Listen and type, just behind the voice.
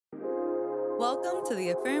Welcome to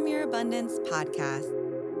the Affirm Your Abundance podcast,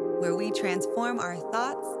 where we transform our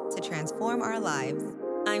thoughts to transform our lives.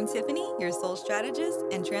 I'm Tiffany, your soul strategist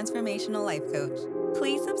and transformational life coach.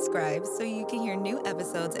 Please subscribe so you can hear new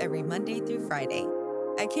episodes every Monday through Friday.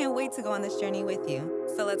 I can't wait to go on this journey with you,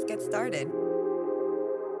 so let's get started.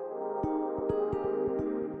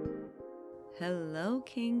 Hello,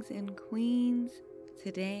 kings and queens.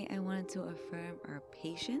 Today, I wanted to affirm our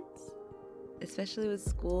patience, especially with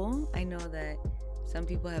school. I know that some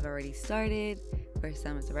people have already started, for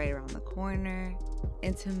some it's right around the corner.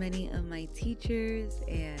 And to many of my teachers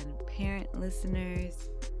and parent listeners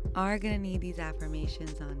are going to need these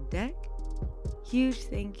affirmations on deck. Huge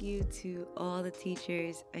thank you to all the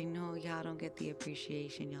teachers. I know y'all don't get the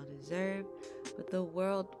appreciation y'all deserve, but the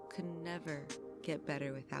world could never get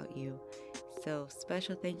better without you. So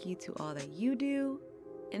special thank you to all that you do.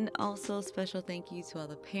 And also special thank you to all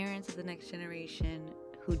the parents of the next generation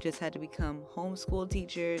who just had to become homeschool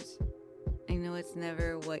teachers. I know it's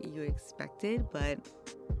never what you expected, but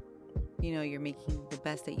you're making the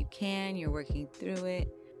best that you can. You're working through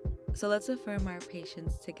it. So let's affirm our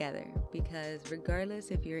patience together, because regardless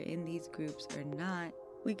if you're in these groups or not,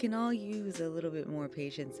 we can all use a little bit more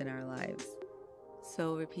patience in our lives.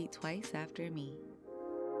 So repeat twice after me.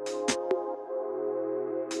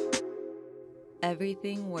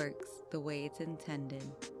 Everything works the way it's intended.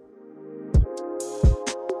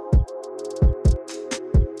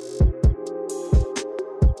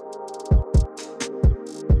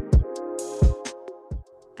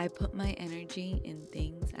 I put my energy in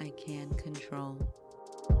things I can control.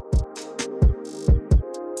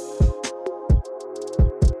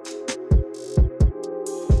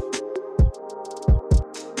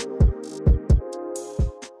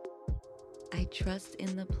 I trust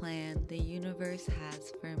in the plan the universe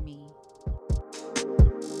has for me.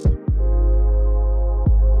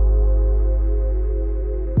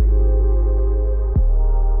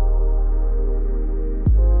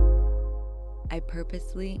 I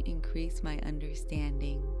purposely increase my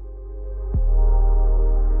understanding.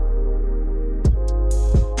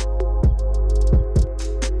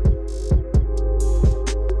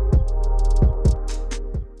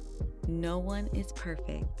 No one is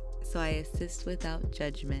perfect, so I assist without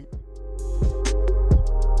judgment.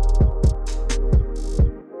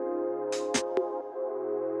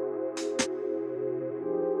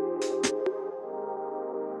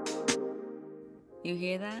 You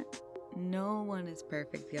hear that? No one is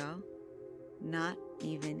perfect, y'all. Not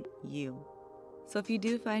even you. So if you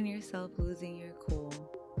do find yourself losing your cool,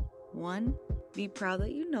 1, be proud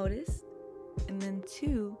that you noticed. And then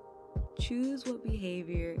 2, choose what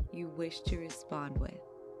behavior you wish to respond with.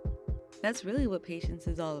 That's really what patience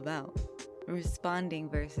is all about. Responding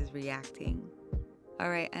versus reacting. All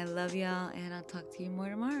right, I love y'all, and I'll talk to you more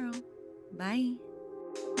tomorrow. Bye.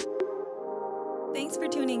 Thanks for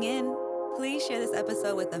tuning in. Please share this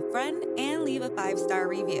episode with a friend and leave a 5-star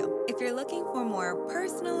review. If you're looking for more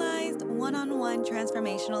personalized, one-on-one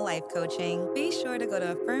transformational life coaching, be sure to go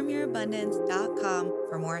to affirmyourabundance.com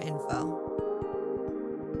for more info.